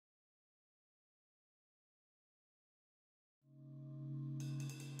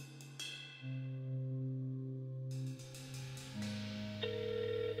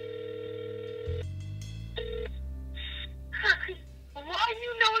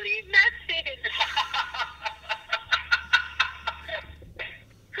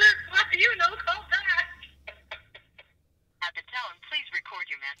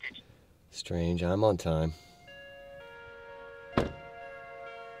strange. I'm on time.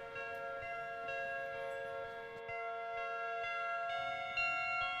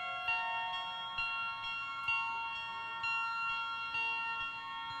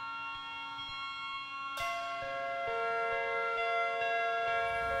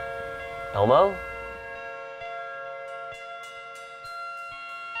 Elmo?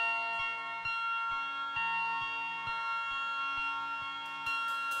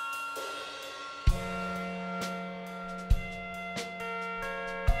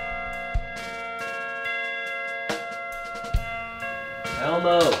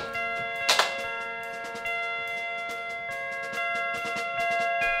 Elmo!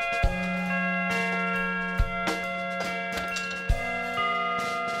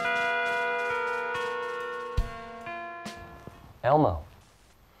 Elmo.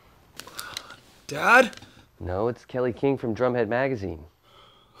 Dad? No, it's Kelly King from Drumhead Magazine.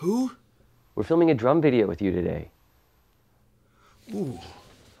 Who? We're filming a drum video with you today. Ooh.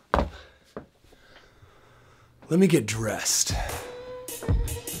 Let me get dressed.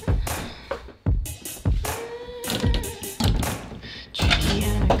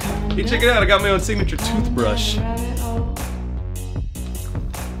 Hey, check it out, I got my own signature toothbrush.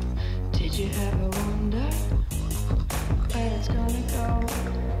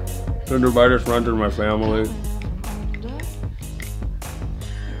 Tendinitis runs in my family.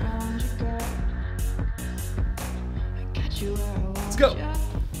 Let's go.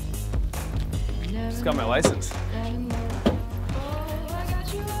 Just got my license.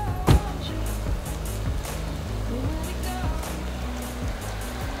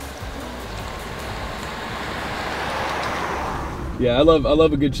 Yeah, I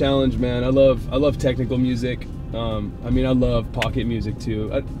love a good challenge, man. I love technical music. I mean, I love pocket music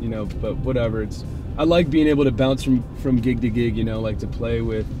too. You know, but whatever. I like being able to bounce from gig to gig. You know, like to play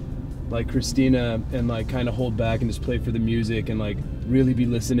with like Christina and like kind of hold back and just play for the music and like really be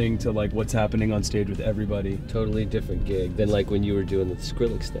listening to like what's happening on stage with everybody. Totally different gig than like when you were doing the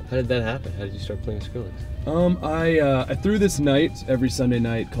Skrillex stuff. How did that happen? How did you start playing Skrillex? I threw this night every Sunday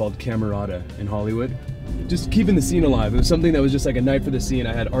night called Camerata in Hollywood. Just keeping the scene alive. It was something that was just like a night for the scene.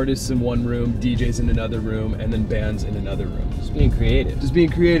 I had artists in one room, DJs in another room, and then bands in another room. Just being creative. Just being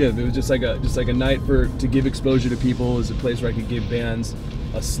creative. It was just like a night to give exposure to people. It was a place where I could give bands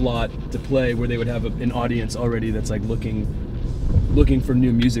a slot to play where they would have an audience already that's like looking for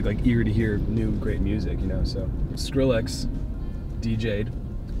new music, like eager to hear new great music, you know. So Skrillex DJ'd.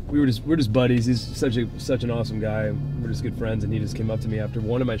 We're just buddies. He's such an awesome guy. We're just good friends, and he just came up to me after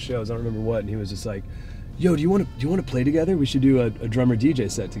one of my shows. I don't remember what, and he was just like, "Yo, do you want to play together? We should do a drummer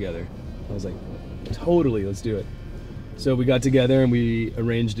DJ set together." I was like, "Totally, let's do it." So we got together and we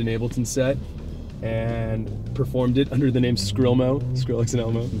arranged an Ableton set and performed it under the name Skrillmo, Skrillex and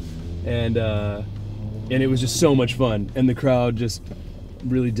Elmo, and it was just so much fun, and the crowd just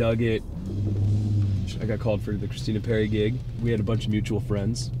really dug it. I got called for the Christina Perri gig. We had a bunch of mutual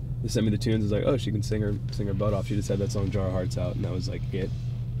friends. They sent me the tunes. I was like, "Oh, she can sing her butt off." She just had that song "Jar of Hearts" out, and that was like it.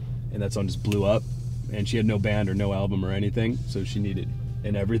 And that song just blew up. And she had no band or no album or anything, so she needed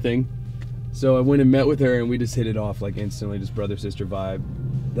an everything. So I went and met with her, and we just hit it off like instantly, just brother sister vibe.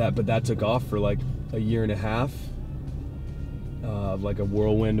 But that took off for like a year and a half, like a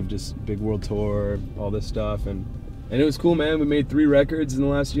whirlwind of just big world tour, all this stuff, and it was cool, man. We made 3 records in the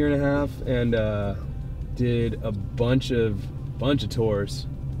last year and a half, and did a bunch of tours,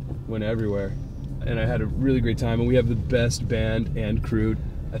 went everywhere, and I had a really great time. And we have the best band and crew.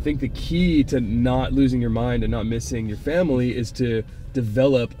 I think the key to not losing your mind and not missing your family is to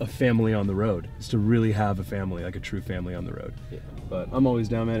develop a family on the road. Is to really have a family, like a true family on the road. Yeah. But I'm always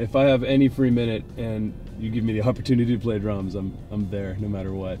down, man. If I have any free minute and you give me the opportunity to play drums, I'm there no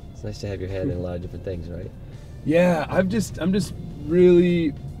matter what. It's nice to have your hand in a lot of different things, right? Yeah, I'm just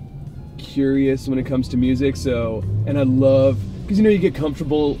really curious when it comes to music. So, and I love, because you know you get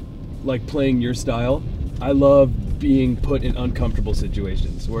comfortable like playing your style. I love being put in uncomfortable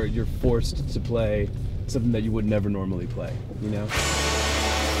situations where you're forced to play something that you would never normally play, you know?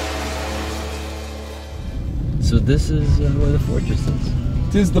 So this is where the fortress is.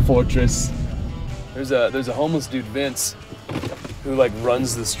 Tis the fortress. There's a homeless dude, Vince, who like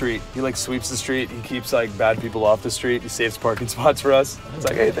runs the street. He like sweeps the street. He keeps like bad people off the street. He saves parking spots for us. It's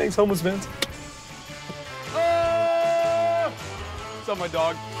like, hey, thanks, homeless Vince. Oh! What's up, my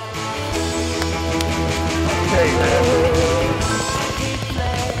dog? Hey, man.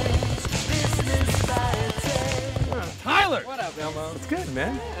 Tyler! What up, Elmo? It's good,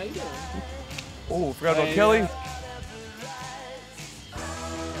 man. Yeah, how you doing? Oh, forgot about Kelly.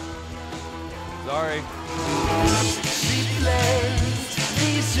 Sorry.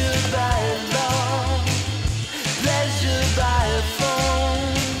 by law, pleasure by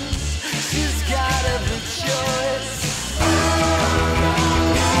phones. She's got every choice.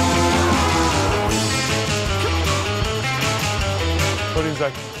 But he's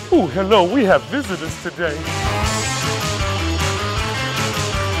like, "Ooh, hello, we have visitors today."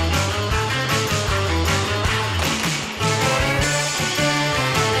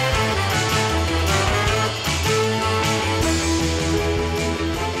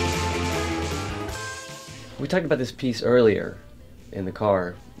 We talked about this piece earlier in the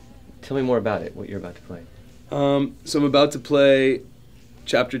car. Tell me more about it, what you're about to play. So I'm about to play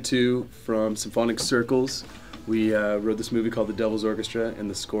Chapter 2 from Symphonic Circles. We wrote this movie called The Devil's Orchestra and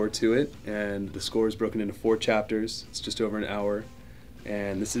the score to it. And the score is broken into 4 chapters. It's just over an hour.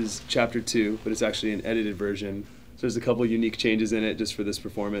 And this is Chapter 2, but it's actually an edited version. So there's a couple unique changes in it just for this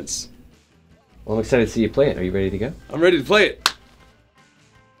performance. Well, I'm excited to see you play it. Are you ready to go? I'm ready to play it.